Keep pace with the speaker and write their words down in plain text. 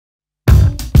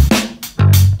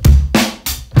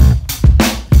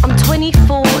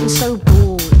24 and so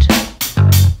bored.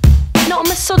 Not a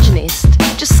misogynist,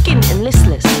 just skint and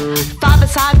listless.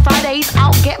 Five-a-side Fridays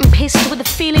out getting pissed with the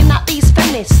feeling that these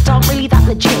feminists aren't really that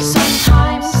legit.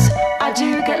 Sometimes I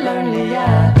do get lonely,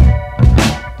 yeah.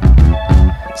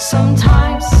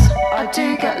 Sometimes I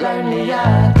do get lonely,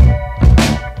 yeah.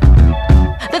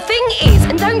 The thing is,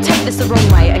 and don't take this the wrong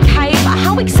way, okay, but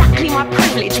how exactly am I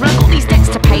privileged when I've got these debts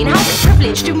to pay? And how's it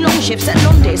privileged doing long shifts at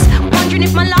Londis, wondering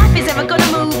if my life is ever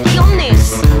gonna move beyond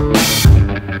this?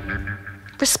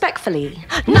 Respectfully,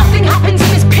 nothing happens in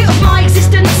this pit of my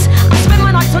existence. I spend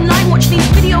my nights online watching these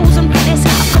videos on fitness.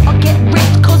 I've gotta get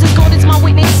ripped cause God is my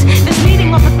witness. This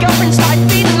leading off a girlfriend started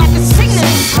feeling like a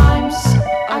sickness. Sometimes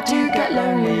I do get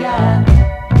lonely, yeah.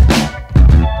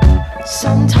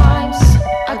 Sometimes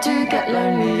I do get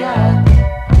lonely, yeah.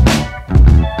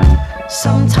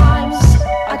 Sometimes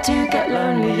I do get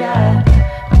lonely, yeah.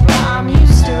 But I'm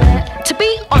used to it. To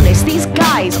be honest, these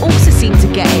guys also seem to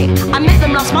get it. I met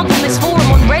them last month on this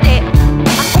forum on Reddit.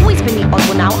 I've always been the odd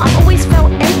one out, I've always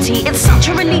felt empty. It's such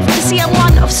a relief to see I'm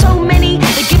one of so many.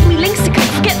 They give me links to click,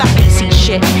 forget that PC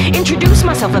shit. Introduce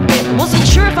myself a bit, wasn't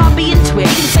sure if I'd be into it.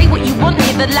 You can say what you want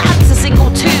here, the lads are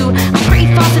single too. I'm pretty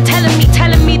fast at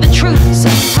telling me the truth.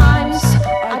 Sometimes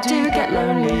I do get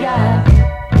lonely, yeah.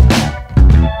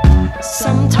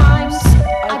 Sometimes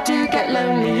I do get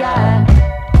lonely, yeah.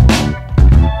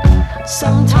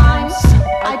 Sometimes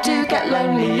I do get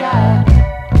lonely, yeah.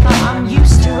 But I'm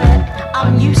used to it,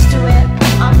 I'm used to it,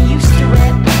 I'm used to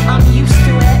it, I'm used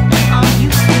to it, I'm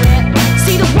used to it.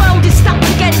 See, the world is stacked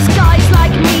against guys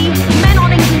like me. Men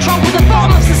aren't in control with the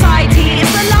bottom of society.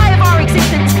 It's the lie of our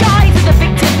existence, guys are the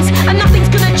victims. And nothing's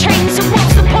gonna change, so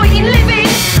what's the point in living?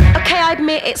 Okay, I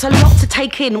admit it's a lot to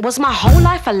take in. Was my whole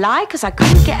life a lie cause I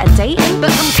couldn't get a date in?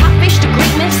 But from catfish to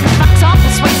Greek myths, the facts are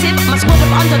persuasive. Must world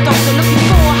of underdogs are looking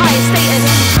for higher status.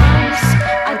 Sometimes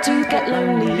I do get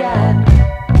lonely, yeah.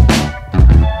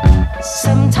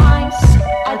 Sometimes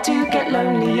I do get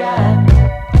lonely, yeah.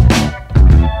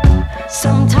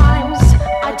 Sometimes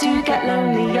I do get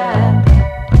lonely, yeah.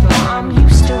 But I'm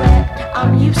used to it,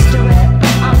 I'm used to it,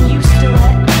 I'm used to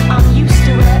it, I'm used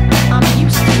to it, I'm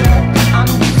used to it, I'm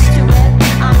used to it,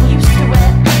 I'm used to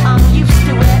it, I'm used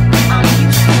to it, I'm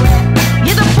used to it.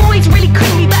 Yeah, the boys really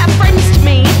couldn't be better friends to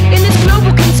me. In this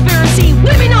global conspiracy,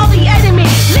 women are the enemy.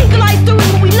 Legalize doing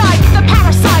what we like, the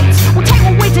parasites. We'll take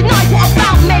what we're denied, what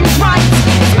about men's rights?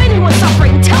 It's men who are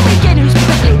suffering, tell me again who's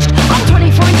privileged. I'm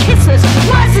 24 and kissless,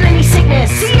 worse than any sickness.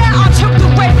 See, yeah, I took the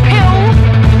red pill,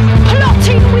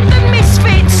 plotting with the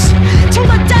misfits, till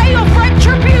the day of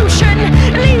retribution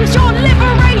leaves your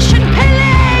liberation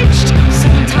pillaged.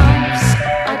 Sometimes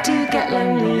I do get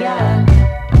lonely, yeah.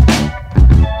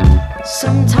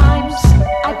 Sometimes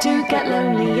I do get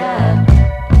lonely, yeah.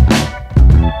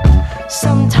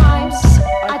 Sometimes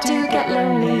I do get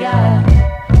lonely, yeah.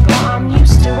 But I'm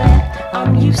used to it,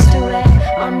 I'm used to it,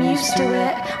 I'm used to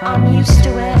it, I'm used to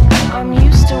it, I'm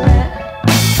used to it.